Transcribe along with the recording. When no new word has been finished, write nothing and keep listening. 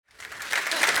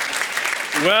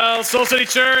Well, Soul City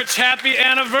Church, happy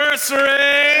anniversary!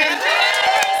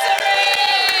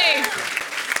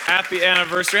 Happy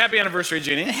anniversary. Happy anniversary,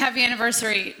 Jeannie. Happy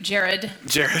anniversary, Jared.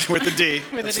 Jared, with the D.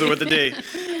 With the D.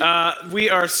 We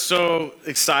are so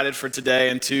excited for today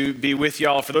and to be with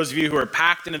y'all. For those of you who are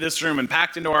packed into this room and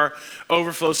packed into our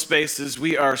overflow spaces,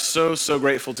 we are so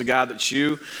grateful to God that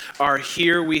you are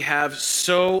here. We have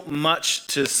so much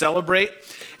to celebrate.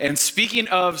 And speaking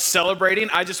of celebrating,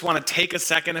 I just want to take a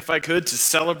second, if I could, to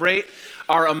celebrate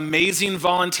our amazing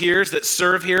volunteers that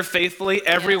serve here faithfully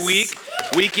every week,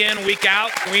 week in, week out.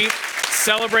 Can we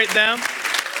celebrate them?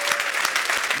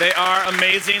 They are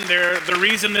amazing. They're the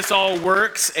reason this all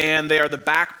works, and they are the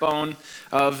backbone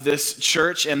of this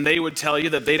church. And they would tell you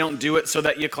that they don't do it so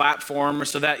that you clap for them or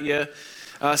so that you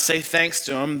say thanks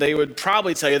to them. They would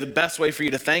probably tell you the best way for you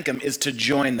to thank them is to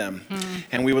join them.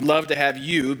 And we would love to have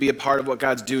you be a part of what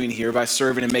God's doing here by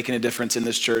serving and making a difference in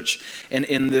this church and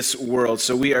in this world.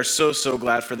 So we are so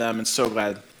glad for them and so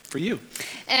glad for you.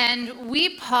 And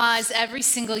we pause every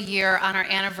single year on our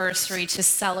anniversary to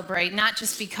celebrate, not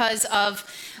just because of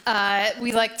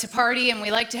we like to party and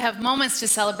we like to have moments to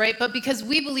celebrate, but because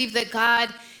we believe that God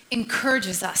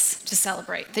encourages us to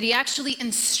celebrate, that he actually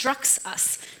instructs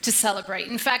us to celebrate.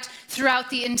 In fact, throughout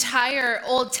the entire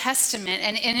Old Testament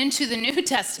and into the New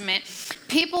Testament,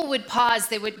 people would pause,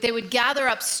 they would gather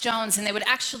up stones and they would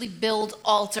actually build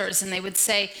altars and they would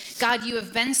say, God, you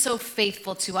have been so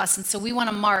faithful to us, and so we want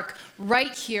to mark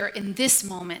right here in this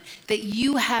moment that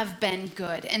you have been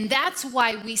good. And that's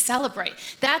why we celebrate.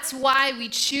 That's why we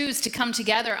choose to come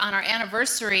together on our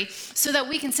anniversary so that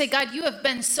we can say, God, you have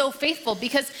been so faithful,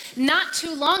 because not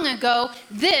too long ago,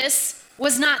 this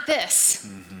was not this.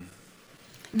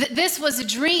 This was a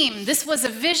dream. This was a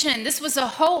vision. This was a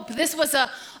hope. This was a,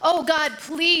 oh God,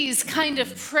 please kind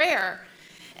of prayer.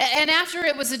 And after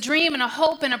it was a dream and a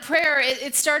hope and a prayer,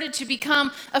 it started to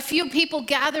become a few people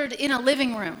gathered in a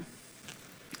living room.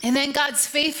 And then God's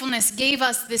faithfulness gave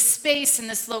us this space and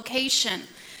this location.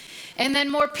 And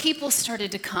then more people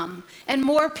started to come, and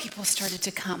more people started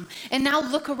to come. And now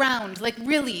look around, like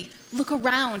really look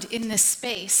around in this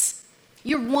space.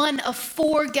 You're one of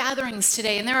 4 gatherings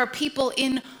today, and there are people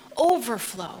in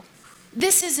overflow.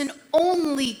 This is an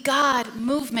only God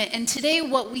movement, and today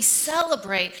what we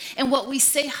celebrate and what we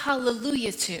say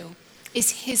hallelujah to is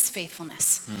his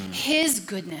faithfulness, his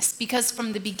goodness, because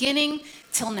from the beginning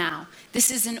till now,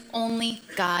 this is an only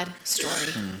God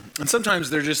story. And sometimes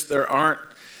there aren't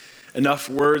enough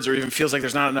words, or even feels like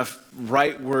there's not enough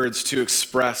right words to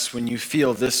express when you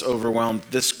feel this overwhelmed,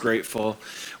 this grateful,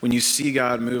 when you see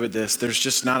God move at this. There's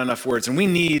just not enough words. And we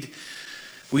need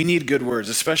good words,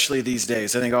 especially these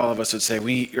days. I think all of us would say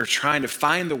we are trying to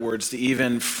find the words to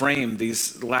even frame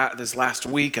this last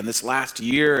week and this last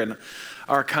year in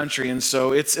our country. And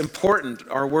so it's important.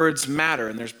 Our words matter,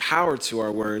 and there's power to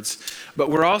our words. But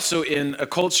we're also in a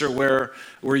culture where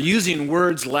we're using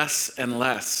words less and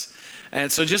less. And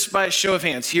so just by a show of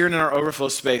hands, here in our overflow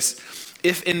space,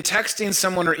 if in texting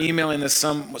someone or emailing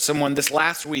someone this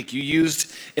last week, you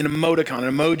used an emoticon,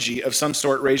 an emoji of some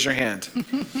sort, raise your hand.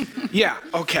 Yeah,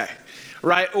 okay.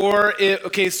 Right,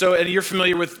 and you're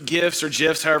familiar with GIFs or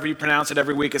GIFs, however you pronounce it.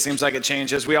 Every week it seems like it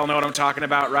changes. We all know what I'm talking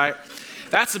about, right?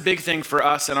 That's a big thing for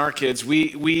us and our kids.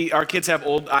 Our kids have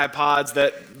old iPods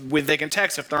that they can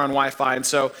text if they're on Wi-Fi. And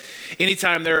so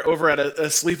anytime they're over at a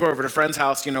sleepover at a friend's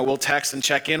house, we'll text and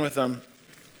check in with them.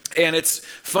 And it's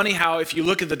funny how if you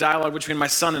look at the dialogue between my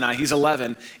son and I, he's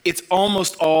 11, it's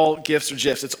almost all GIFs or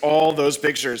GIFs. It's all those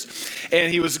pictures.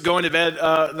 And he was going to bed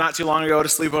not too long ago to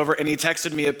sleepover, and he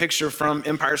texted me a picture from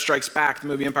Empire Strikes Back, the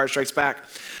movie Empire Strikes Back,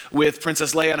 with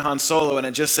Princess Leia and Han Solo, and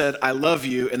it just said, I love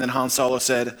you, and then Han Solo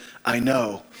said, I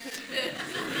know.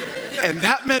 And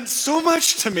that meant so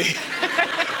much to me.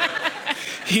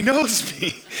 He knows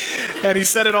me. And he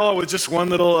said it all with just one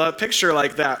little picture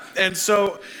like that. And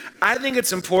so I think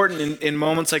it's important in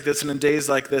moments like this and in days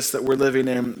like this that we're living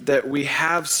in, that we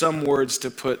have some words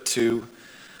to put to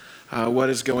what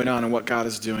is going on and what God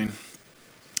is doing.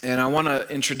 And I want to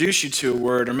introduce you to a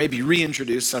word, or maybe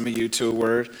reintroduce some of you to a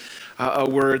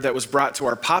word that was brought to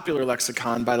our popular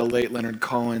lexicon by the late Leonard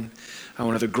Cohen,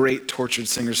 one of the great tortured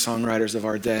singer-songwriters of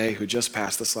our day, who just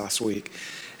passed this last week.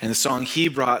 And the song he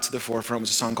brought to the forefront was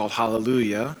a song called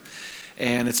Hallelujah.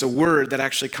 And it's a word that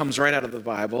actually comes right out of the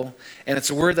Bible. And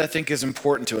it's a word that I think is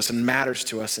important to us and matters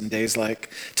to us in days like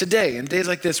today, in days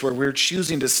like this, where we're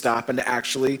choosing to stop and to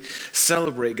actually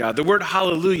celebrate God. The word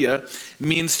hallelujah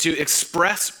means to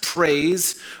express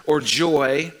praise or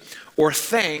joy or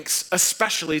thanks,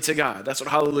 especially to God. That's what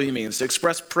hallelujah means, to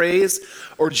express praise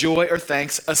or joy or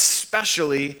thanks,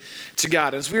 especially to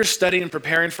God. As we were studying and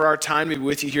preparing for our time to be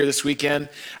with you here this weekend,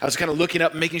 I was kind of looking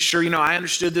up, making sure, I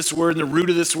understood this word and the root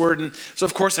of this word. And so,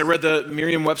 of course, I read the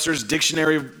Merriam-Webster's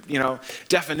dictionary,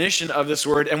 definition of this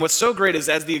word. And what's so great is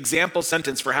as the example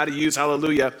sentence for how to use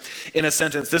hallelujah in a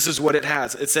sentence, this is what it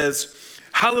has. It says,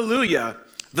 hallelujah,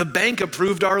 the bank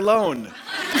approved our loan.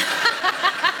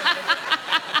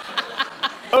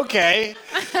 Okay,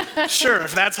 sure,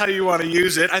 if that's how you want to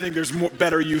use it. I think there's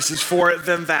better uses for it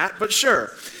than that, but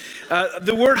sure.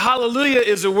 The word hallelujah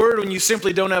is a word when you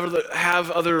simply don't have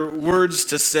other words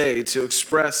to say to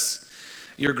express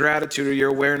your gratitude or your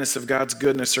awareness of God's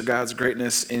goodness or God's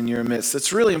greatness in your midst.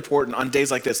 It's really important on days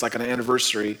like this, like on an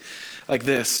anniversary like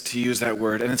this, to use that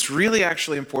word. And it's really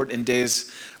actually important in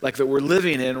days like that we're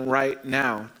living in right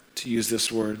now to use this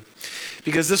word.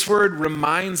 Because this word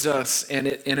reminds us and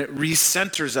it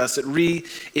recenters us, it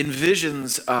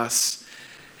re-envisions us.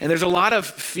 And there's a lot of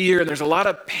fear and there's a lot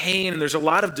of pain and there's a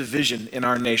lot of division in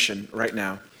our nation right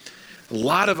now. A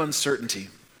lot of uncertainty.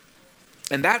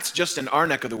 And that's just in our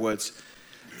neck of the woods.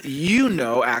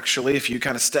 Actually, if you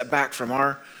kind of step back from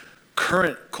our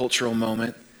current cultural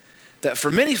moment, that for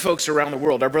many folks around the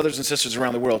world, our brothers and sisters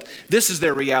around the world, this is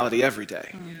their reality every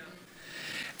day.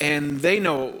 And they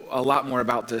know a lot more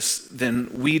about this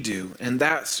than we do. And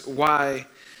that's why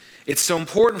it's so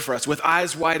important for us, with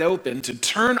eyes wide open, to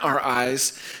turn our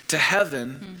eyes to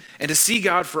heaven and to see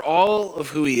God for all of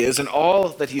who he is and all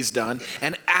that he's done,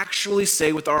 and actually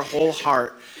say with our whole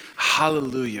heart,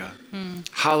 hallelujah,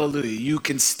 hallelujah. You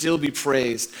can still be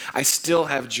praised. I still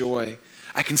have joy.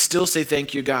 I can still say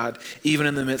thank you, God, even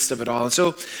in the midst of it all. And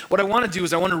so what I want to do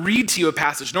is I want to read to you a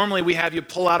passage. Normally we have you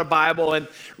pull out a Bible and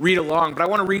read along, but I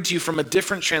want to read to you from a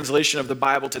different translation of the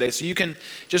Bible today. So you can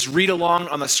just read along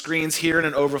on the screens here in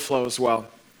an overflow as well.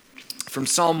 From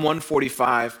Psalm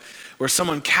 145, where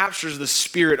someone captures the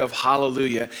spirit of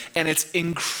hallelujah. And it's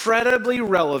incredibly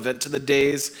relevant to the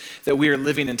days that we are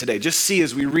living in today. Just see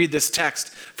as we read this text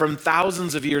from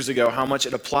thousands of years ago how much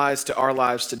it applies to our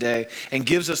lives today and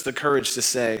gives us the courage to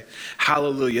say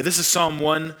hallelujah. This is Psalm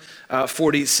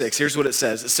 146. Here's what it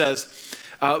says. It says,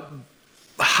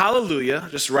 hallelujah,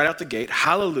 just right out the gate,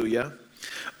 hallelujah.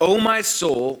 O my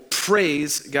soul,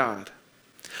 praise God.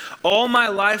 All my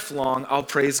life long, I'll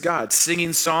praise God,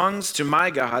 singing songs to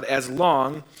my God as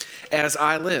long as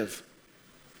I live.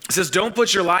 It says, don't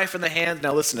put your life in the hands,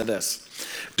 now listen to this.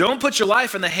 Don't put your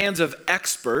life in the hands of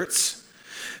experts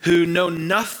who know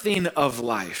nothing of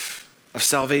life, of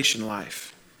salvation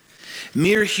life.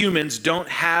 Mere humans don't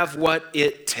have what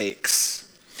it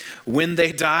takes. When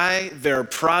they die, their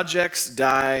projects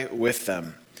die with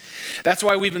them. That's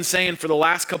why we've been saying for the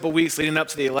last couple of weeks leading up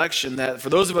to the election that for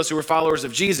those of us who are followers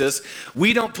of Jesus,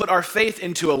 we don't put our faith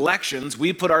into elections,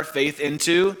 we put our faith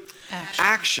into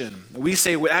action. We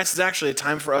say this is actually a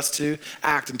time for us to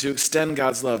act and to extend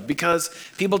God's love because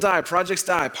people die, projects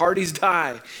die, parties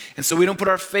die. And so we don't put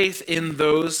our faith in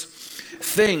those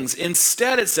things.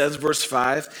 Instead, it says, verse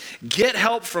 5, get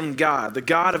help from God, the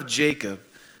God of Jacob.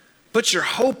 Put your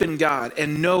hope in God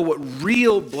and know what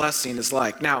real blessing is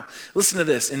like. Now, listen to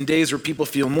this. In days where people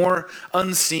feel more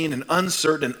unseen and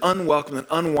uncertain and unwelcome and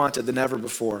unwanted than ever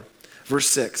before. Verse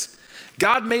 6.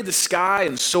 God made the sky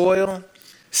and soil,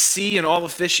 sea and all the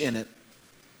fish in it.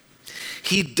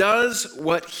 He does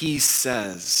what he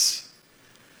says.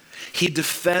 He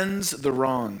defends the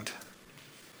wronged.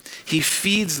 He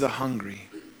feeds the hungry.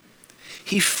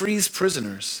 He frees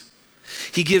prisoners.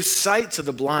 He gives sight to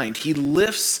the blind. He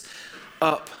lifts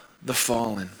up the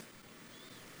fallen.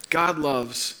 God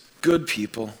loves good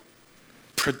people,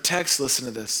 protects, listen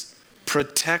to this,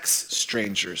 protects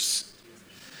strangers,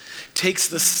 takes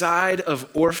the side of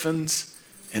orphans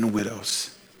and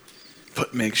widows,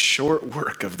 but makes short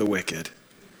work of the wicked.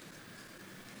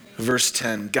 Verse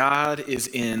 10, God is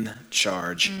in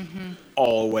charge,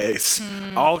 always.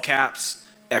 All caps,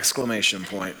 exclamation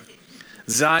point.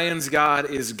 Zion's God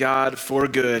is God for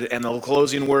good, and the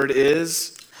closing word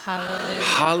is hallelujah.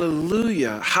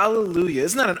 Hallelujah. Hallelujah.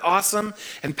 Isn't that an awesome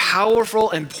and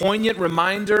powerful and poignant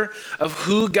reminder of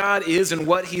who God is and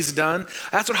what he's done?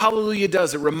 That's what hallelujah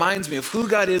does. It reminds me of who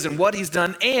God is and what he's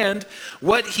done and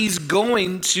what he's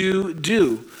going to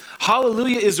do.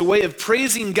 Hallelujah is a way of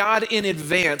praising God in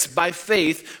advance by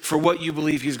faith for what you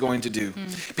believe he's going to do.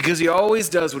 Because he always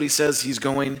does what he says he's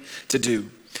going to do.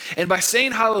 And by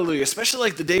saying hallelujah, especially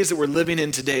like the days that we're living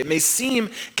in today, it may seem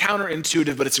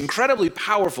counterintuitive, but it's incredibly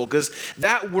powerful because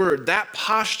that word, that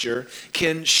posture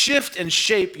can shift and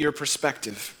shape your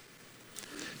perspective.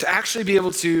 To actually be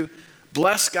able to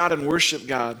bless God and worship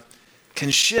God can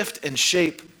shift and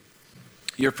shape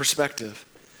your perspective.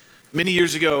 Many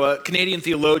years ago, a Canadian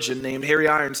theologian named Harry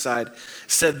Ironside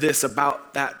said this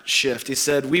about that shift. He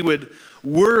said, we would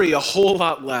worry a whole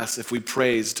lot less if we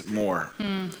praised more.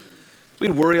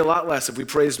 We'd worry a lot less if we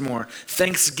praised more.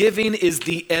 Thanksgiving is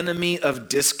the enemy of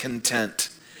discontent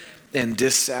and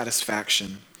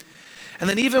dissatisfaction. And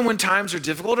then even when times are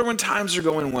difficult or when times are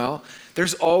going well,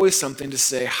 there's always something to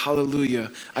say,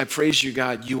 hallelujah, I praise you,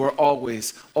 God. You are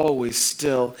always, always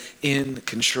still in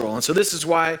control. And so this is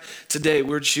why today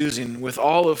we're choosing with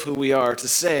all of who we are to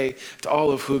say to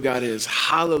all of who God is,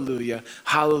 hallelujah,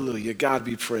 hallelujah, God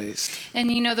be praised.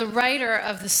 And you know, the writer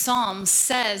of the Psalms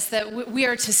says that we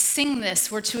are to sing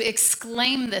this, we're to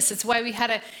exclaim this. It's why we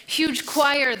had a huge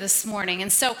choir this morning.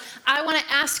 And so I want to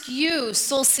ask you,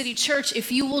 Soul City Church,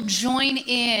 if you will join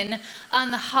in on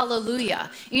the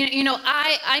hallelujah. You know,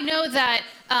 I know that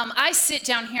I sit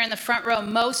down here in the front row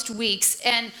most weeks,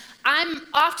 and I'm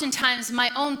oftentimes my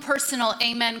own personal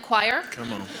amen choir.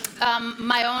 Come on.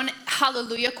 My own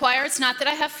hallelujah choir. It's not that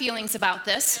I have feelings about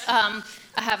this. I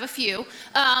have a few.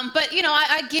 But, you know,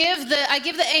 I give the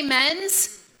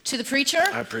amens to the preacher.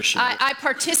 I appreciate it. I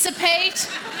participate.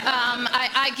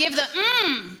 I give the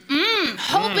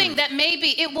hoping that maybe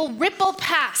it will ripple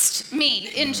past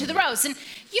me into the rows. And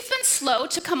you've been slow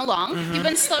to come along. You've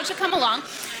been slow to come along.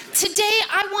 Today,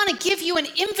 I want to give you an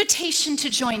invitation to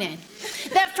join in.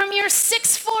 That from year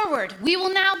 6 forward, we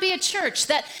will now be a church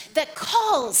that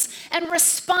calls and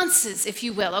responses, if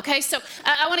you will, okay? So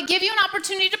I want to give you an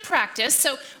opportunity to practice.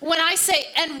 So when I say,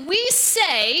 and we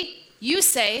say, you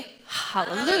say,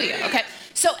 hallelujah, okay?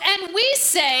 So, and we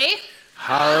say,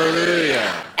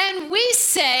 hallelujah. And we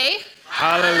say,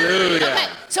 hallelujah. Okay,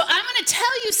 so I'm going to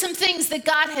tell you some things that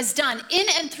God has done in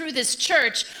and through this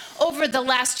church over the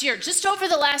last year, just over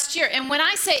the last year. And when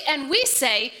I say, and we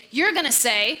say, you're going to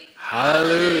say,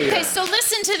 hallelujah. Okay, so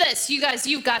listen to this. You guys,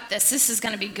 you've got this. This is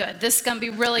going to be good. This is going to be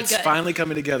really good. It's finally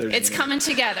coming together. It's coming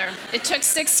together. It took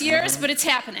 6 years, but it's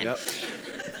happening. Yep.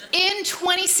 In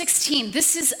 2016,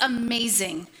 this is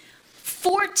amazing.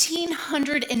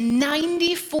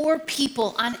 1,494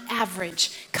 people on average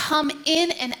come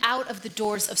in and out of the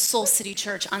doors of Soul City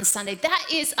Church on Sunday. That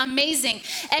is amazing.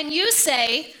 And you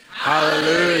say,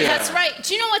 hallelujah. That's right.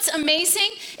 Do you know what's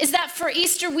amazing? Is that for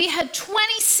Easter, we had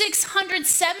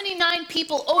 2,679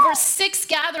 people over 6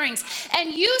 gatherings.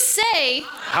 And you say,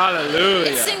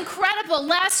 hallelujah. It's incredible.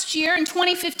 Last year in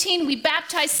 2015, we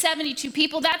baptized 72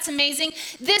 people. That's amazing.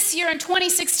 This year in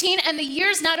 2016, and the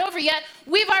year's not over yet,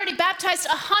 we've already baptized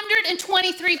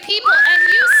 123 people. And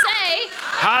you say,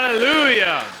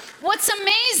 hallelujah. What's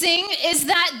amazing is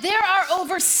that there are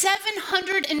over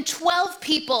 712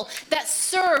 people that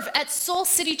serve at Soul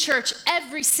City Church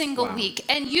every single week.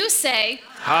 And you say,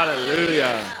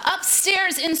 hallelujah.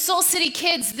 Upstairs in Soul City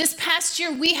Kids, this past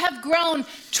year, we have grown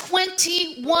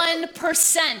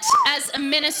 21% as a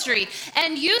ministry.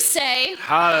 And you say,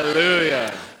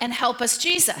 hallelujah. And help us,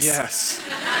 Jesus. Yes.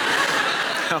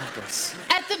 Help us.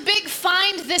 At the Big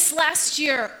Find this last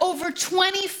year, over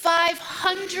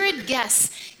 2,500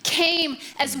 guests came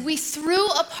as we threw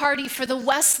a party for the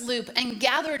West Loop and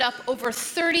gathered up over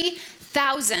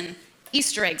 30,000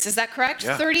 Easter eggs. Is that correct?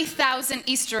 Yeah. 30,000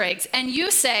 Easter eggs. And you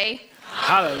say,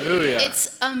 hallelujah.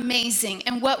 It's amazing.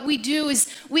 And what we do is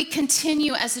we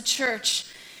continue as a church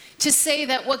to say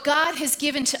that what God has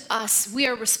given to us, we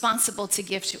are responsible to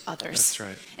give to others. That's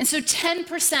right. And so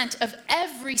 10% of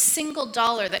every single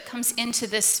dollar that comes into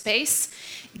this space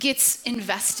gets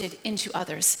invested into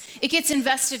others. It gets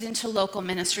invested into local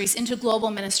ministries, into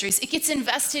global ministries. It gets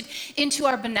invested into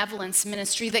our benevolence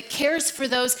ministry that cares for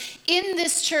those in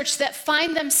this church that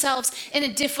find themselves in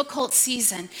a difficult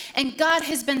season. And God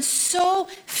has been so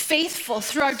faithful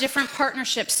through our different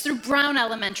partnerships, through Brown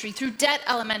Elementary, through Det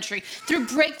Elementary, through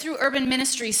Breakthrough Urban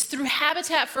Ministries, through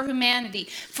Habitat for Humanity,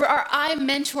 for our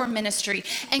iMentor ministry.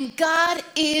 And God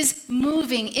is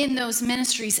moving in those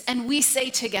ministries, and we say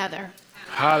together,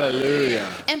 hallelujah.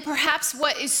 And perhaps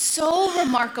what is so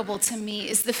remarkable to me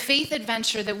is the faith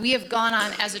adventure that we have gone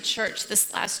on as a church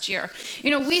this last year.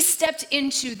 You know, we stepped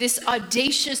into this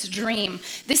audacious dream,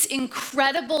 this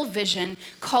incredible vision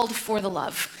called For the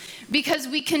Love, because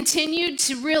we continued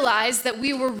to realize that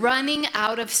we were running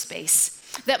out of space,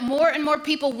 that more and more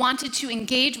people wanted to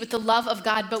engage with the love of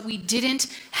God, but we didn't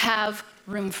have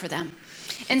room for them.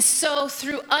 And so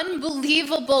through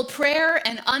unbelievable prayer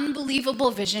and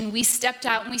unbelievable vision, we stepped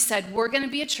out and we said, we're going to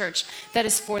be a church that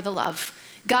is for the love.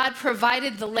 God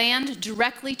provided the land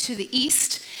directly to the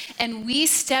east, and we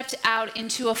stepped out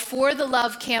into a For the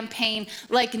Love campaign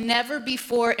like never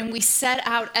before, and we set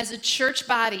out as a church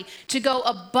body to go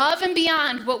above and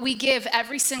beyond what we give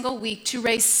every single week to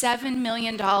raise $7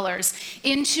 million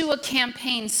into a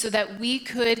campaign so that we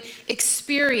could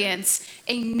experience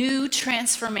a new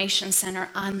transformation center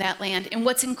on that land. And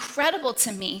what's incredible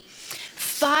to me,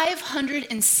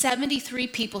 573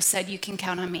 people said, "You can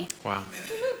count on me." Wow.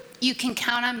 You can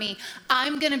count on me.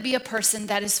 I'm going to be a person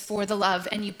that is for the love.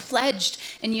 And you pledged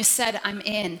and you said, "I'm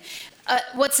in."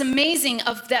 What's amazing,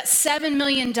 of that $7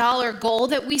 million goal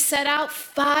that we set out,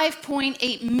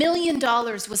 $5.8 million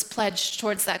was pledged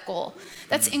towards that goal.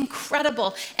 That's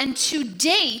incredible. And to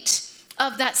date,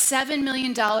 of that $7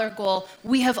 million goal,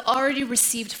 we have already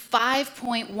received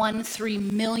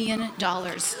 $5.13 million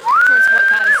towards what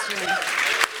God is doing.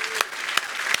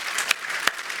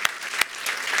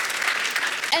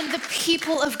 And the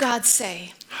people of God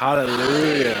say,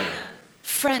 Hallelujah.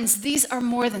 friends, these are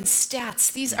more than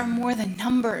stats. These are more than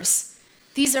numbers.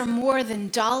 These are more than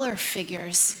dollar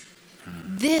figures.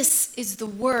 This is the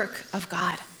work of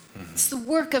God. It's the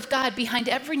work of God. Behind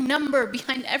every number,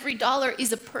 behind every dollar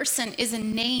is a person, is a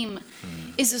name,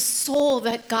 is a soul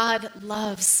that God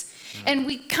loves. And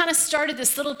we kind of started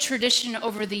this little tradition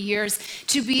over the years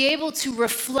to be able to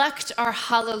reflect our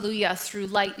hallelujah through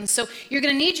light. And so you're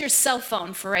going to need your cell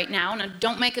phone for right now. Now,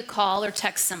 don't make a call or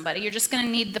text somebody. You're just going to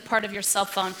need the part of your cell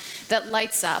phone that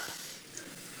lights up.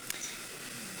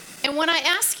 And when I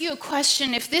ask you a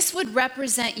question, if this would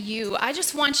represent you, I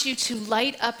just want you to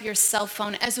light up your cell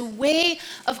phone as a way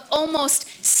of almost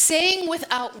saying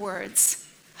without words,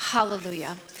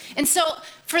 hallelujah. And so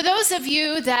for those of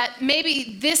you that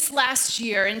maybe this last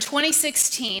year, in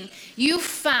 2016, you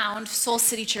found Soul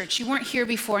City Church. You weren't here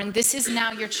before, and this is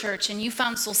now your church, and you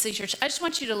found Soul City Church. I just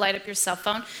want you to light up your cell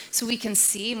phone so we can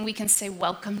see and we can say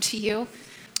welcome to you.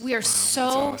 We are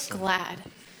so awesome. glad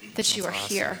that you are awesome.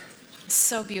 here.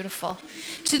 So beautiful.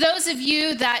 To those of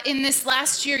you that in this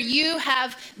last year, you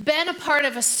have been a part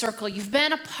of a circle, you've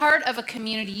been a part of a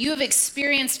community, you have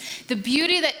experienced the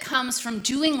beauty that comes from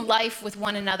doing life with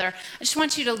one another, I just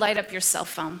want you to light up your cell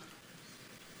phone.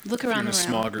 Look around You're in the a room.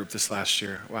 small group this last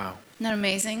year. Wow. Isn't that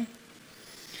amazing?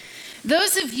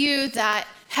 Those of you that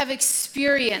have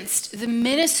experienced the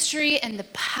ministry and the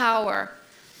power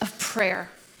of prayer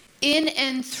in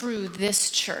and through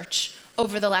this church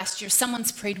over the last year.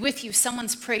 Someone's prayed with you.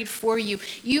 Someone's prayed for you.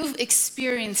 You've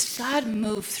experienced God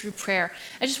move through prayer.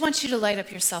 I just want you to light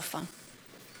up your cell phone.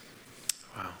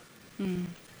 Wow.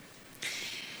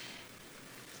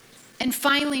 And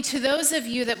finally, to those of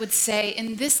you that would say,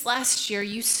 in this last year,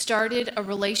 you started a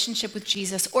relationship with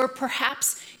Jesus, or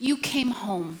perhaps you came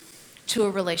home to a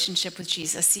relationship with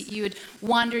Jesus. You had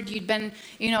wandered, you'd been,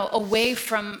 away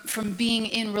from being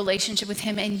in relationship with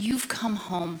him, and you've come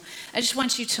home. I just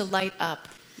want you to light up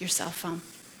your cell phone.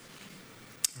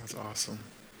 That's awesome.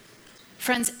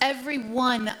 Friends, every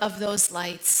one of those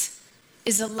lights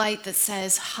is a light that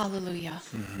says, hallelujah.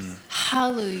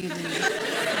 Hallelujah.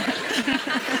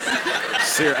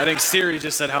 I think Siri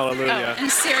just said hallelujah. Oh, and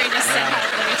Siri just said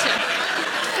hallelujah too.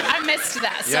 I missed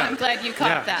that, so I'm glad you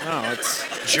caught that. No, it's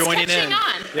joining catching in.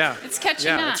 on. Yeah. It's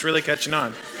catching on. Yeah, it's really catching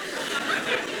on.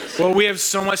 Well, we have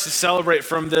so much to celebrate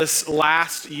from this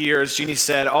last year. As Jeannie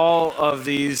said, all of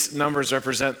these numbers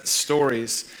represent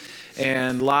stories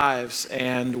and lives,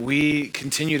 and we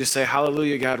continue to say,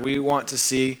 hallelujah, God, we want to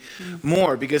see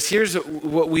more, because here's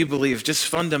what we believe. Just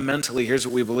fundamentally, here's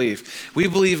what we believe. We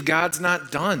believe God's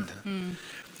not done.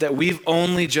 That we've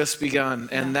only just begun,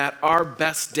 and that our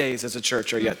best days as a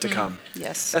church are yet to come.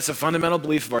 Yes. That's a fundamental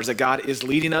belief of ours, that God is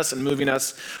leading us and moving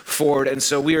us forward. And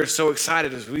so we are so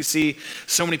excited as we see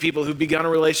so many people who've begun a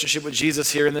relationship with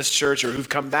Jesus here in this church, or who've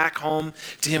come back home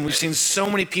to him. We've seen so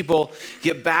many people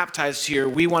get baptized here.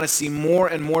 We want to see more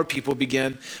and more people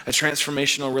begin a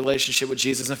transformational relationship with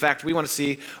Jesus. In fact, we want to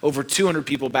see over 200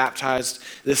 people baptized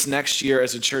this next year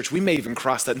as a church. We may even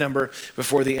cross that number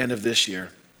before the end of this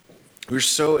year. We're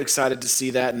so excited to see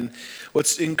that. And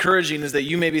what's encouraging is that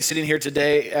you may be sitting here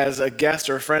today as a guest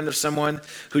or a friend of someone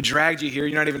who dragged you here.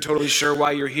 You're not even totally sure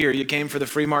why you're here. You came for the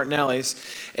free Martinellis,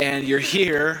 and you're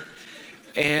here,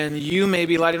 and you may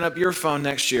be lighting up your phone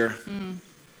next year,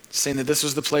 saying that this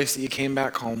was the place that you came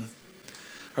back home,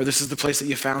 or this is the place that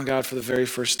you found God for the very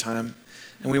first time.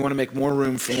 And we want to make more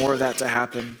room for more of that to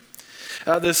happen.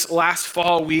 This last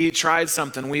fall, we tried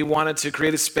something. We wanted to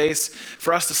create a space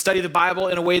for us to study the Bible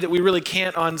in a way that we really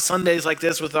can't on Sundays like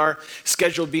this with our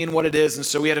schedule being what it is. And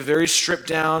so we had a very stripped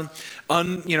down,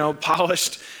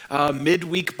 polished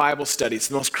midweek Bible study. It's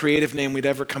the most creative name we'd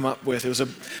ever come up with. It was a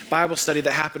Bible study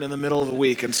that happened in the middle of the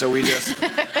week. And so we just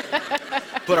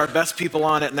put our best people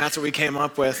on it, and that's what we came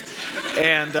up with.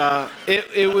 And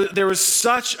there was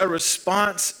such a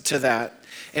response to that.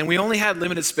 And we only had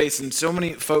limited space, and so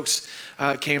many folks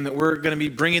came that we're going to be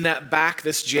bringing that back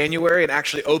this January and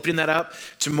actually opening that up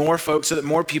to more folks so that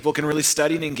more people can really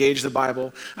study and engage the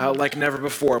Bible like never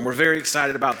before. And we're very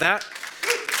excited about that.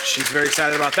 She's very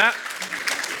excited about that.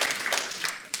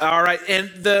 All right, and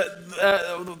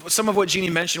some of what Jeannie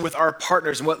mentioned with our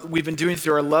partners and what we've been doing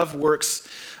through our Love Works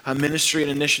ministry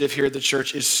and initiative here at the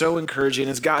church is so encouraging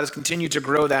as God has continued to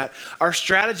grow that. Our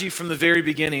strategy from the very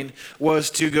beginning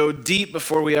was to go deep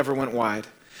before we ever went wide,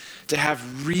 to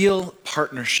have real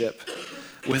partnership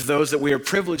with those that we are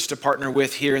privileged to partner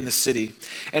with here in the city.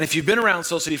 And if you've been around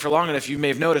Soul City for long enough, you may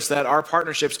have noticed that our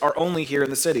partnerships are only here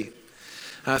in the city.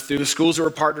 Through the schools that we're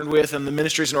partnered with and the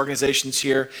ministries and organizations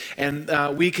here.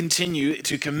 And we continue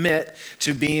to commit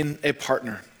to being a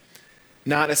partner.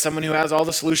 Not as someone who has all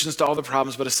the solutions to all the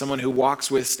problems, but as someone who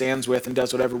walks with, stands with, and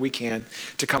does whatever we can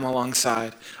to come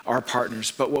alongside our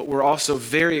partners. But what we're also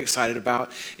very excited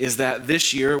about is that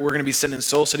this year we're going to be sending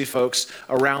Soul City folks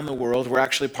around the world. We're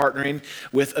actually partnering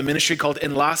with a ministry called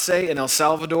Enlace in El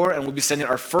Salvador, and we'll be sending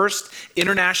our first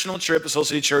international trip to Soul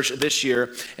City Church this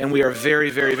year, and we are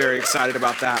very, very, very excited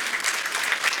about that.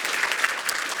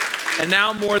 And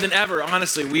now more than ever,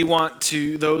 honestly, we want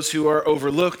to those who are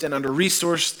overlooked and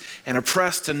under-resourced and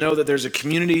oppressed to know that there's a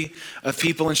community of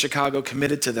people in Chicago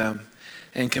committed to them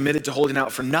and committed to holding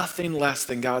out for nothing less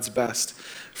than God's best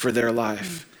for their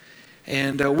life.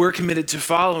 And we're committed to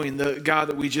following the God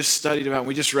that we just studied about,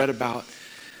 we just read about.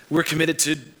 We're committed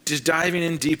to just diving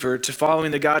in deeper, to following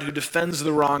the God who defends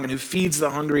the wrong and who feeds the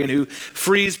hungry and who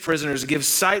frees prisoners, gives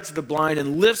sight to the blind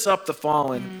and lifts up the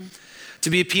fallen. To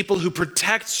be a people who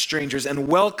protect strangers and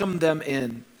welcome them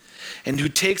in, and who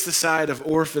takes the side of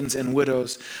orphans and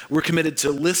widows. We're committed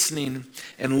to listening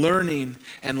and learning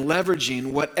and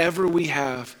leveraging whatever we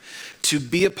have to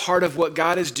be a part of what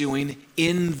God is doing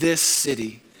in this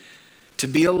city, to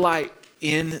be a light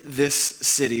in this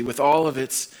city with all of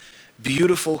its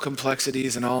beautiful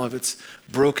complexities and all of its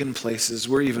broken places.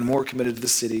 We're even more committed to the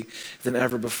city than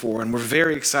ever before. And we're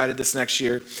very excited this next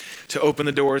year to open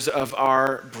the doors of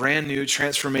our brand new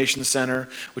transformation center,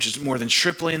 which is more than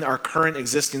tripling our current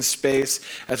existing space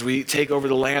as we take over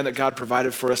the land that God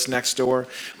provided for us next door.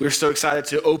 We're so excited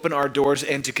to open our doors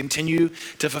and to continue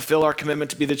to fulfill our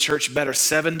commitment to be the church better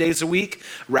 7 days a week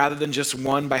rather than just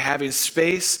one, by having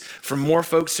space for more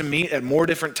folks to meet at more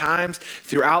different times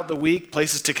throughout the week,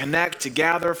 places to connect, to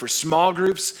gather, for small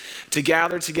groups to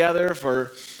gather together,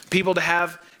 for people to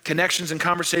have connections and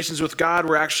conversations with God.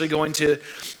 We're actually going to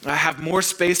have more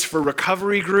space for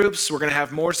recovery groups. We're going to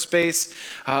have more space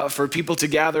for people to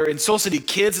gather. And Soul City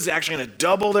Kids is actually going to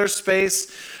double their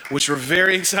space, which we're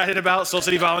very excited about. Soul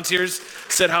City volunteers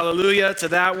said hallelujah to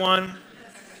that one.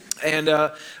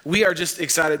 And we are just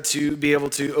excited to be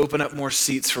able to open up more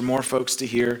seats for more folks to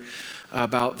hear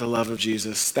about the love of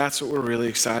Jesus. That's what we're really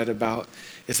excited about,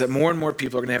 is that more and more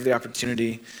people are going to have the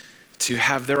opportunity to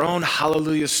have their own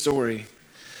hallelujah story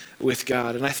with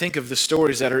God. And I think of the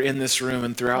stories that are in this room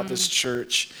and throughout this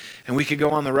church, and we could go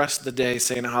on the rest of the day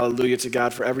saying hallelujah to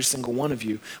God for every single one of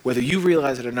you. Whether you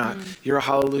realize it or not, you're a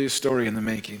hallelujah story in the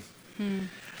making. And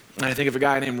I think of a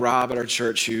guy named Rob at our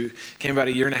church who came about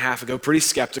 1.5 years ago, pretty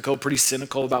skeptical, pretty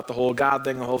cynical about the whole God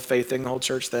thing, the whole faith thing, the whole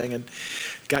church thing, and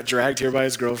got dragged here by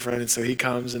his girlfriend. And so he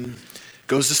comes and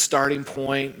goes to Starting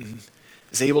Point and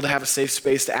is able to have a safe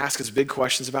space to ask his big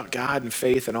questions about God and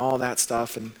faith and all that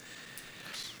stuff. And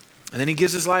then he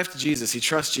gives his life to Jesus. He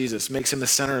trusts Jesus, makes him the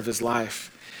center of his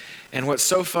life. And what's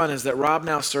so fun is that Rob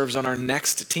now serves on our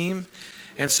next team.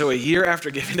 And so 1 year after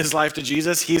giving his life to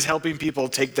Jesus, he's helping people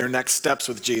take their next steps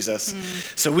with Jesus.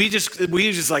 So we just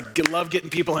love getting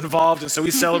people involved. And so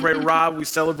we celebrate Rob, we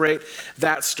celebrate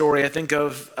that story. I think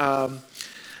of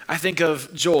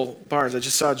Joel Barnes. I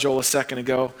just saw Joel a second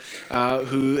ago,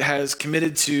 who has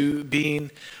committed to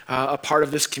being a part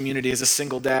of this community as a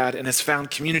single dad and has found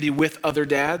community with other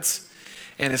dads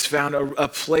and has found a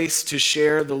place to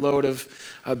share the load of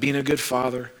being a good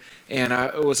father. And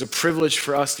it was a privilege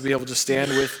for us to be able to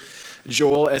stand with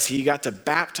Joel as he got to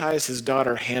baptize his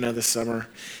daughter Hannah this summer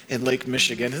in Lake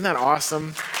Michigan. Isn't that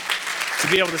awesome? To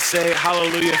be able to say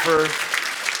hallelujah for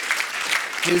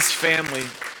his family.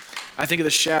 I think of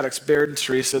the Shaddocks, Baird and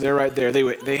Teresa, they're right there.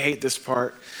 They hate this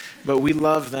part. but we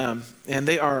love them, and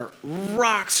they are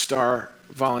rock star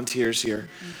volunteers here.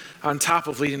 On top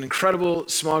of leading an incredible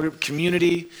small group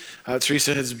community,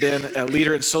 Teresa has been a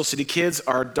leader in Soul City Kids,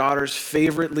 our daughter's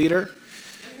favorite leader.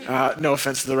 No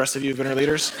offense to the rest of you who've been her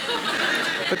leaders,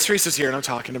 but Teresa's here and I'm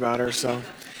talking about her. So,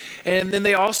 and then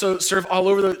they also serve all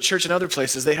over the church and other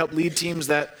places. They help lead teams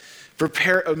that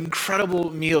prepare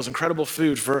incredible meals, incredible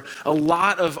food for a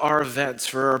lot of our events,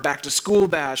 for our back to school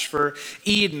bash, for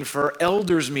Eden, for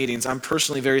elders meetings. I'm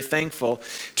personally very thankful.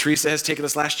 Teresa has taken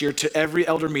us last year to every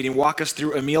elder meeting, walk us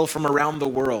through a meal from around the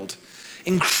world.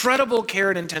 Incredible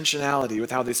care and intentionality with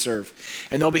how they serve.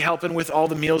 And they'll be helping with all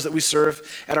the meals that we serve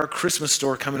at our Christmas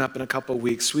store coming up in a couple of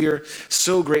weeks. We are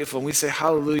so grateful, and we say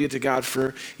hallelujah to God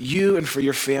for you and for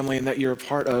your family and that you're a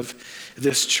part of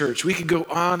this church. We could go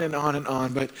on and on and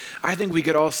on, but I think we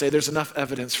could all say there's enough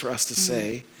evidence for us to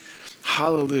say,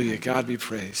 hallelujah, God be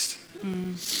praised.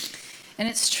 And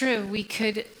it's true, we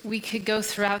could go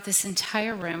throughout this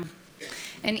entire room,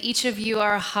 and each of you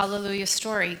are a hallelujah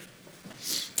story.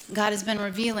 God has been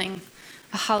revealing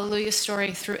a hallelujah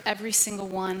story through every single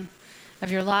one of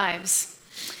your lives.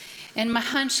 And my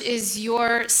hunch is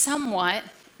you're somewhat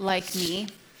like me.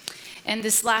 And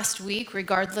this last week,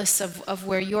 regardless of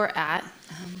where you're at,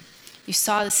 you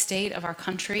saw the state of our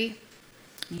country,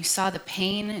 and you saw the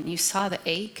pain, and you saw the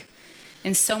ache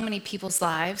in so many people's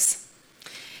lives.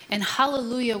 And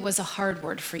hallelujah was a hard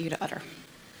word for you to utter.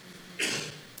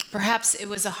 Perhaps it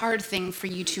was a hard thing for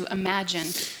you to imagine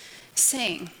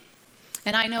saying.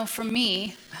 And I know for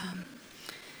me,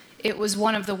 it was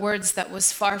one of the words that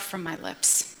was far from my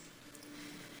lips.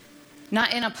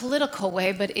 Not in a political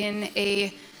way, but in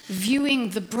a viewing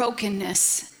the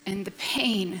brokenness and the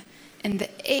pain and the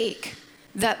ache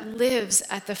that lives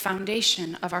at the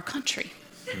foundation of our country.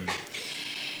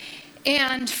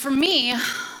 And for me,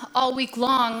 all week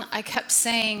long, I kept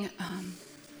saying,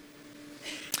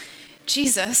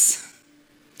 Jesus,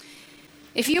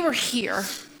 if you were here,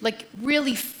 like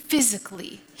really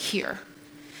physically here,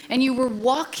 and you were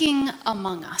walking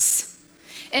among us,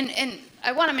 and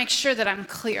I want to make sure that I'm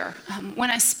clear.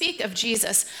 When I speak of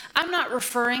Jesus, I'm not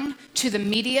referring to the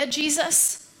media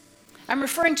Jesus. I'm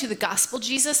referring to the gospel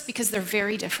Jesus because they're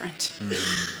very different.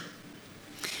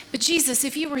 But Jesus,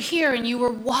 if you were here and you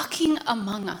were walking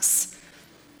among us,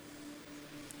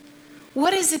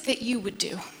 what is it that you would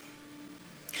do?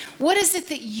 What is it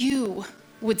that you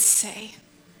would say?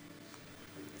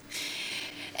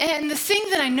 And the thing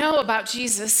that I know about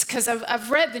Jesus, because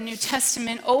I've read the New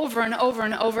Testament over and over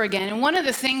and over again, and one of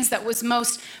the things that was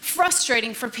most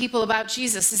frustrating for people about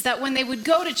Jesus is that when they would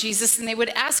go to Jesus and they would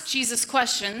ask Jesus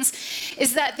questions,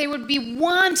 is that they would be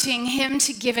wanting him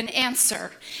to give an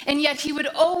answer, and yet he would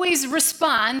always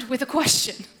respond with a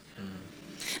question.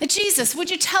 Jesus,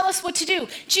 would you tell us what to do?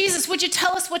 Jesus, would you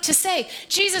tell us what to say?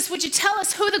 Jesus, would you tell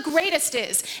us who the greatest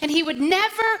is? And he would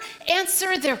never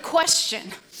answer their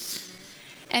question.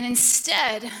 And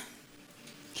instead,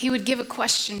 he would give a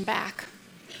question back.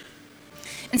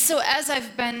 And so as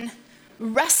I've been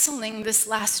wrestling this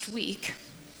last week,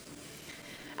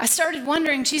 I started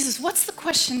wondering, Jesus, what's the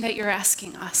question that you're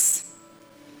asking us?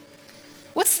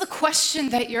 What's the question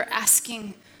that you're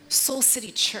asking Soul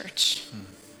City Church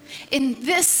in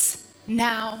this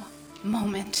now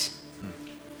moment?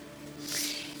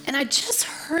 And I just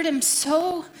heard him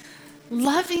so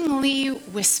lovingly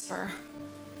whisper,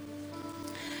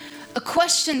 a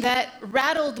question that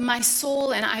rattled my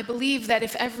soul, and I believe that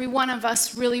if every one of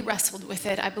us really wrestled with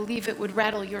it, I believe it would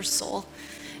rattle your soul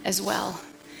as well,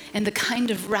 and the kind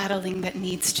of rattling that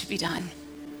needs to be done.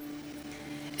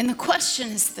 And the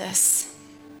question is this: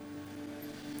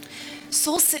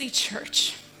 Soul City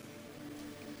Church,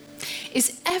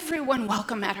 is everyone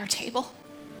welcome at our table?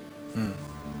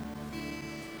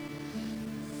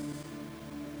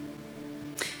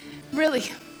 Really?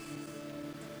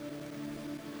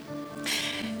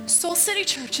 Soul City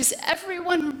Church, is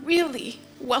everyone really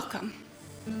welcome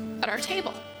at our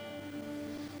table?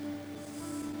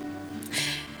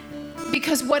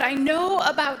 Because what I know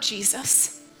about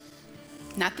Jesus,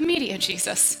 not the media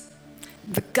Jesus,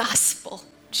 the gospel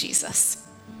Jesus,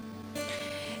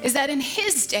 is that in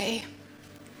his day,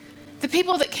 the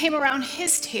people that came around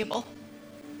his table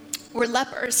were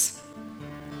lepers,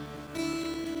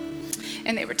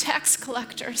 and they were tax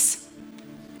collectors,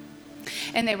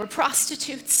 and they were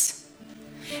prostitutes,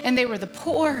 and they were the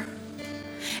poor,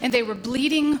 and they were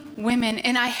bleeding women.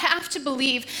 And I have to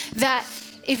believe that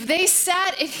if they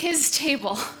sat at his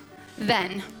table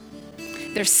then,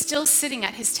 they're still sitting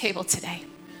at his table today.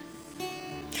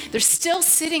 They're still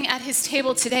sitting at his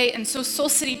table today. And so Soul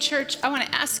City Church, I want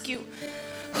to ask you,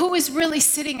 who is really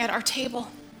sitting at our table?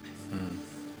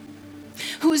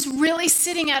 who is really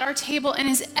sitting at our table, and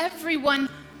is everyone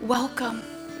welcome?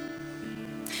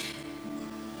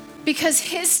 Because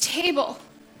his table,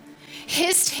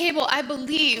 I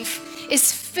believe,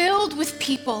 is filled with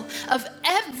people of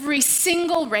every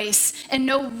single race, and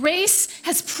no race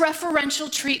has preferential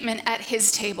treatment at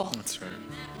his table. That's right.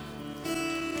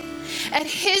 At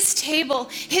his table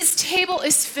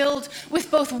is filled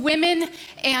with both women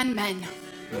and men.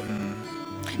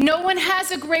 No one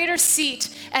has a greater seat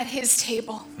at his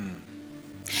table.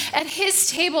 At his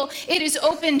table, it is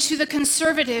open to the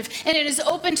conservative, and it is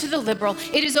open to the liberal.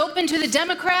 It is open to the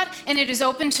Democrat, and it is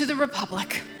open to the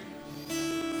Republic.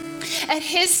 At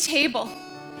his table,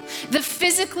 the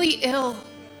physically ill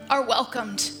are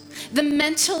welcomed. The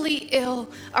mentally ill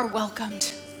are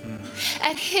welcomed.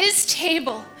 At his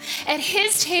table,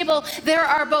 there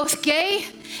are both gay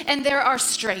and there are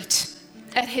straight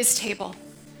at his table.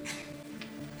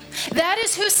 That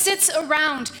is who sits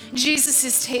around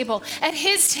Jesus' table. At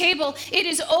his table, it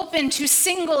is open to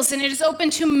singles, and it is open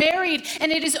to married,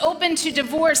 and it is open to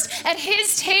divorced. At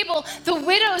his table, the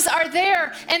widows are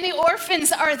there and the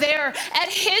orphans are there. At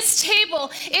his table,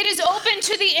 it is open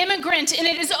to the immigrant, and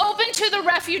it is open to the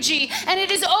refugee, and it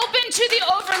is open to the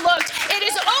overlooked. It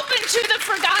is open to the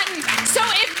forgotten. So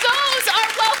if those are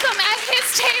welcome at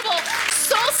his table,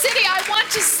 Soul City, I want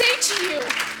to say to you,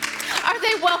 are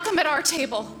they welcome at our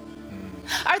table?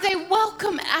 Are they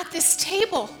welcome at this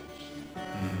table?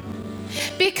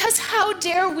 Because how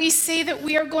dare we say that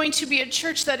we are going to be a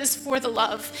church that is for the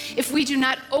love if we do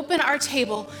not open our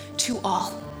table to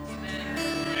all?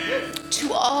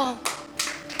 To all.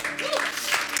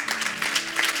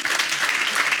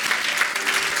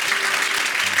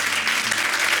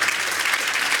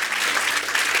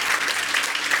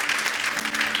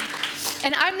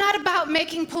 And I'm not about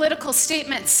making political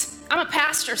statements. I'm a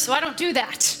pastor, so I don't do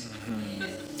that.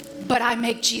 But I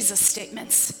make Jesus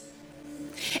statements.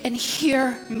 And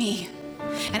hear me.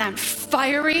 And I'm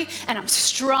fiery, and I'm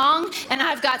strong, and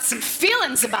I've got some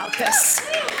feelings about this.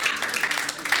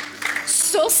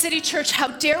 Soul City Church, how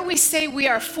dare we say we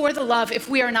are for the love if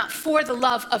we are not for the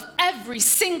love of every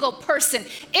single person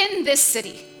in this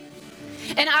city?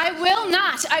 And I will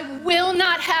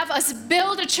not have us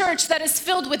build a church that is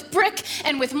filled with brick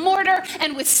and with mortar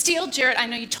and with steel. Jared, I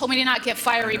know you told me to not get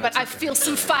fiery, but I feel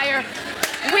some fire.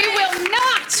 We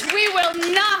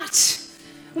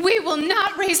will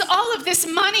not raise all of this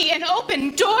money and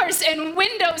open doors and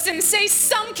windows and say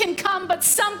some can come, but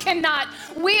some cannot.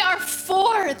 We are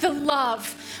for the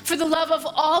love of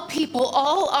all people.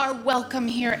 All are welcome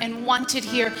here and wanted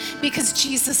here because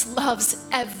Jesus loves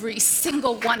every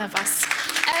single one of us.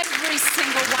 Every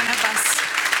single one of us.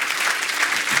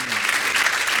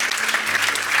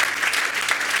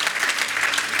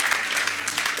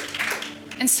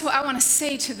 And so I want to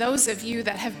say to those of you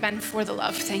that have been for the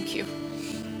love, thank you.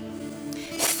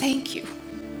 Thank you.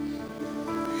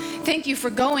 Thank you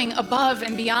for going above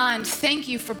and beyond. Thank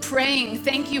you for praying.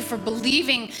 Thank you for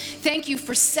believing. Thank you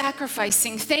for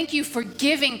sacrificing. Thank you for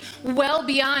giving well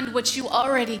beyond what you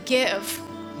already give.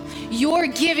 Your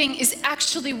giving is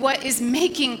actually what is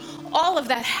making all of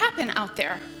that happen out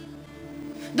there.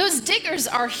 Those diggers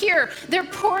are here. They're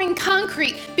pouring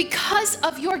concrete because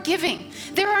of your giving.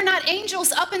 There are not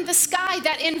angels up in the sky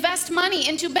that invest money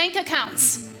into bank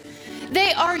accounts.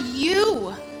 They are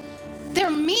you. They're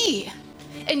me.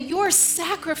 And your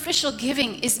sacrificial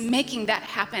giving is making that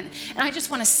happen. And I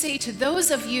just want to say to those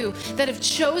of you that have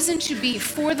chosen to be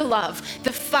for the love,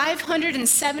 the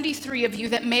 573 of you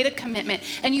that made a commitment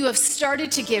and you have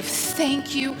started to give,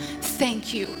 thank you,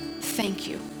 thank you, thank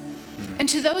you. And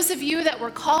to those of you that were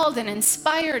called and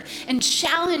inspired and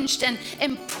challenged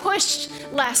and pushed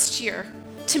last year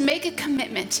to make a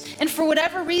commitment, and for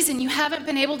whatever reason you haven't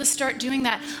been able to start doing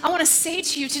that, I want to say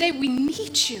to you today, we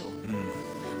need you.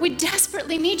 We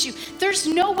desperately need you. There's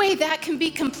no way that can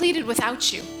be completed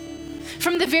without you.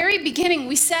 From the very beginning,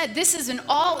 we said this is an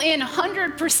all-in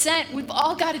 100%. We've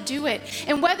all got to do it.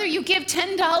 And whether you give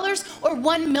 $10 or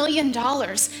 $1 million,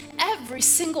 every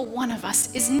single one of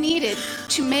us is needed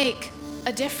to make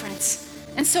a difference.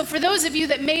 And so for those of you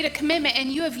that made a commitment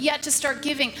and you have yet to start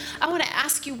giving, I want to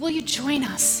ask you, will you join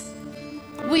us?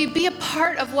 Will you be a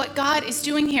part of what God is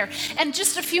doing here? And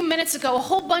just a few minutes ago, a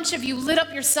whole bunch of you lit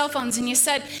up your cell phones and you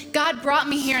said, God brought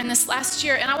me here in this last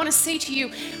year. And I want to say to you,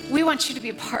 we want you to be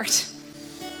a part.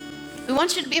 We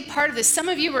want you to be a part of this. Some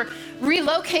of you were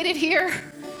relocated here.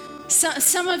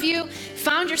 Some of you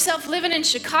found yourself living in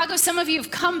Chicago. Some of you have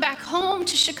come back home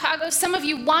to Chicago. Some of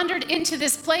you wandered into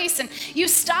this place and you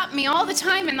stop me all the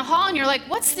time in the hall and you're like,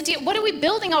 what's the deal? What are we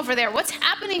building over there? What's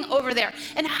happening over there?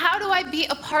 And how do I be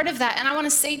a part of that? And I want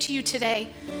to say to you today,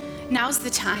 Now's the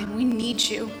time. We need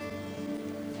you.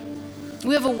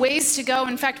 We have a ways to go.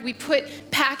 In fact, we put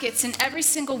packets in every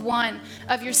single one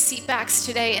of your seat backs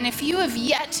today. And if you have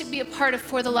yet to be a part of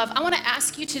For the Love, I want to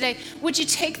ask you today, would you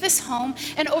take this home?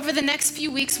 And over the next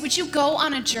few weeks, would you go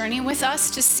on a journey with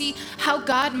us to see how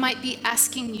God might be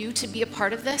asking you to be a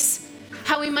part of this?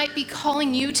 How he might be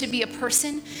calling you to be a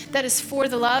person that is for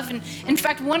the love. And in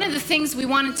fact, one of the things we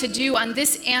wanted to do on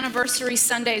this anniversary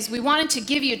Sunday is we wanted to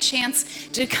give you a chance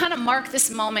to kind of mark this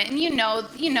moment. And you know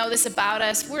this about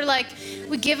us.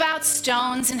 We give out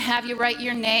stones and have you write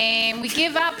your name. We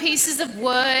give out pieces of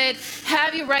wood,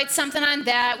 have you write something on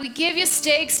that. We give you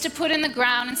stakes to put in the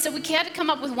ground. And so we had to come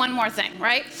up with one more thing,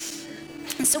 right?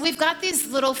 And so we've got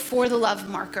these little For the Love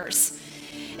markers.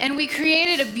 And we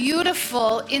created a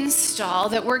beautiful install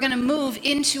that we're going to move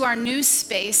into our new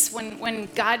space when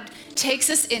God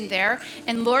takes us in there.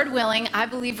 And Lord willing, I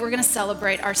believe we're going to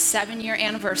celebrate our 7-year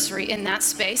anniversary in that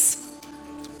space.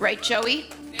 Right, Joey?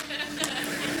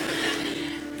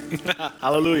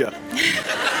 Hallelujah.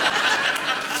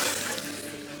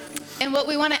 And what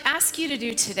we want to ask you to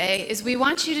do today is we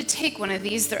want you to take one of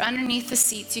these. They're underneath the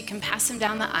seats. You can pass them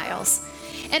down the aisles.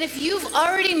 And if you've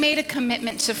already made a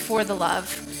commitment to For the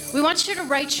Love, we want you to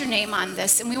write your name on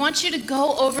this, and we want you to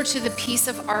go over to the piece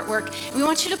of artwork. We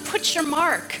want you to put your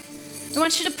mark. We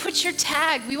want you to put your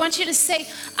tag. We want you to say,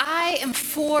 I am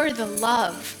for the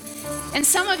love. And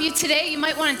some of you today, you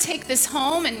might want to take this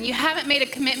home and you haven't made a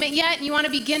commitment yet, and you want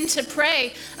to begin to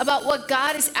pray about what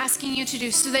God is asking you to do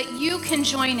so that you can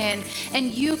join in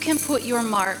and you can put your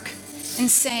mark in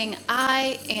saying,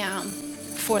 I am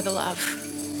for the love.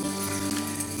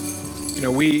 You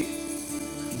know, we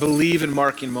believe in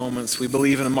marking moments. We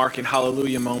believe in marking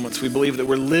hallelujah moments. We believe that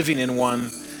we're living in one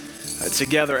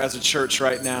together as a church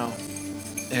right now.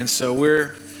 And so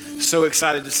we're so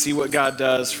excited to see what God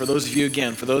does for those of you,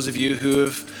 again, for those of you who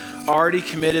have already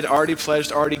committed, already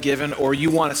pledged, already given, or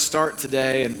you want to start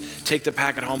today and take the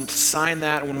packet home, sign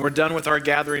that. When we're done with our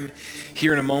gathering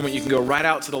here in a moment, you can go right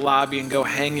out to the lobby and go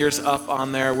hang yours up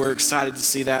on there. We're excited to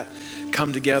see that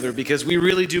come together because we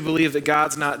really do believe that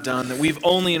God's not done, that we've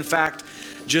only, in fact,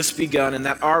 just begun, and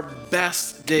that our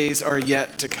best days are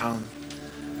yet to come.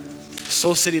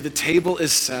 Soul City, the table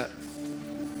is set.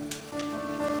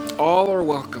 All are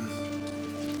welcome.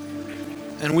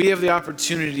 And we have the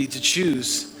opportunity to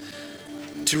choose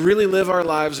to really live our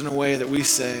lives in a way that we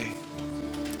say,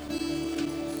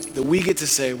 that we get to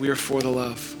say we are for the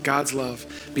love, God's love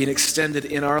being extended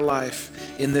in our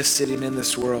life, in this city and in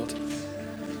this world.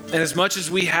 And as much as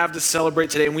we have to celebrate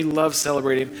today, and we love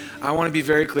celebrating, I want to be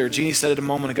very clear. Jeannie said it a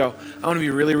moment ago. I want to be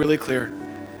really, really clear.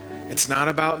 It's not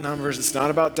about numbers. It's not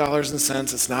about dollars and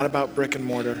cents. It's not about brick and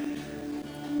mortar.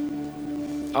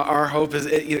 Our hope is,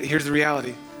 here's the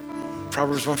reality.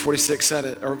 Proverbs 146 said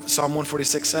it, or Psalm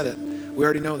 146 said it. We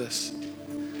already know this.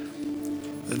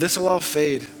 This will all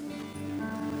fade.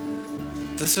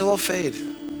 This will all fade.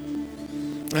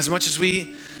 As much as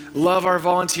we love our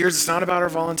volunteers, it's not about our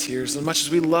volunteers. As much as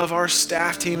we love our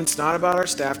staff team, it's not about our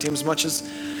staff team. As much as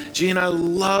Jeannie and I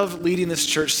love leading this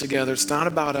church together, it's not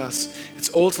about us.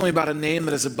 It's ultimately about a name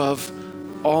that is above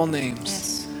all names.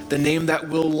 Yes. The name that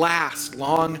will last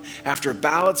long after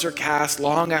ballots are cast,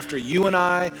 long after you and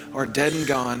I are dead and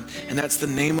gone, and that's the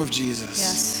name of Jesus.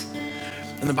 Yes.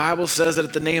 And the Bible says that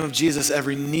at the name of Jesus,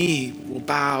 every knee will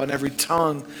bow and every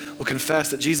tongue will confess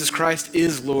that Jesus Christ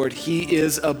is Lord. He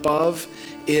is above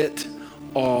it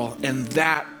all. And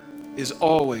that is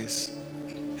always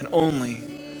and only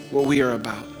what we are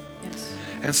about. Yes.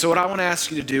 And so what I want to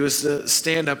ask you to do is to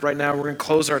stand up right now. We're going to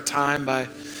close our time by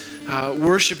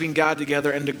worshiping God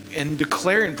together and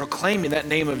declaring, proclaiming that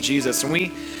name of Jesus. And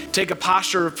we take a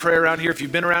posture of prayer around here. If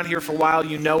you've been around here for a while,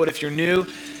 you know it. If you're new,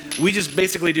 we just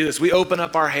basically do this. We open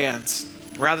up our hands.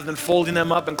 Rather than folding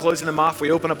them up and closing them off, we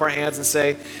open up our hands and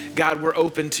say, God, we're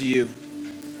open to you.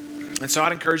 And so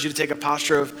I'd encourage you to take a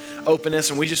posture of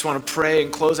openness, and we just want to pray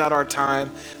and close out our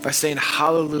time by saying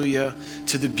hallelujah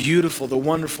to the beautiful, the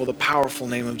wonderful, the powerful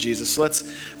name of Jesus. So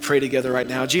let's pray together right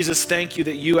now. Jesus, thank you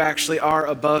that you actually are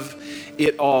above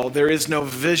it all. There is no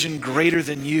vision greater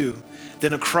than you,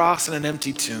 than a cross and an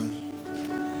empty tomb.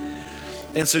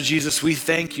 And so Jesus, we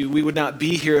thank you. We would not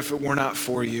be here if it were not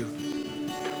for you.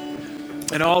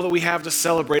 And all that we have to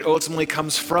celebrate ultimately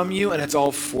comes from you, and it's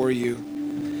all for you.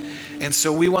 And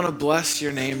so we want to bless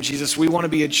your name, Jesus. We want to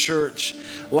be a church.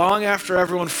 Long after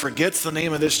everyone forgets the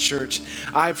name of this church,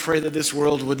 I pray that this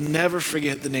world would never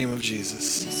forget the name of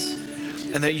Jesus.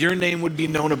 And that your name would be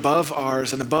known above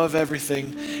ours and above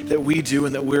everything that we do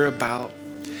and that we're about.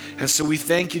 And so we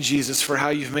thank you, Jesus, for how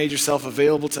you've made yourself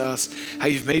available to us, how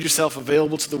you've made yourself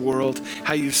available to the world,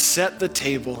 how you've set the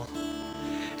table.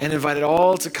 and invited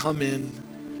all to come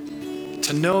in,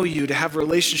 to know you, to have a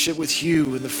relationship with you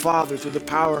and the Father through the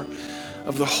power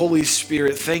of the Holy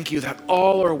Spirit. Thank you that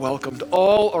all are welcomed,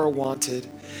 all are wanted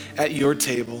at your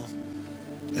table.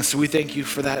 And so we thank you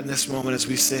for that in this moment as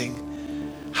we sing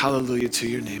hallelujah to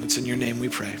your name. It's in your name we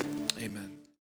pray.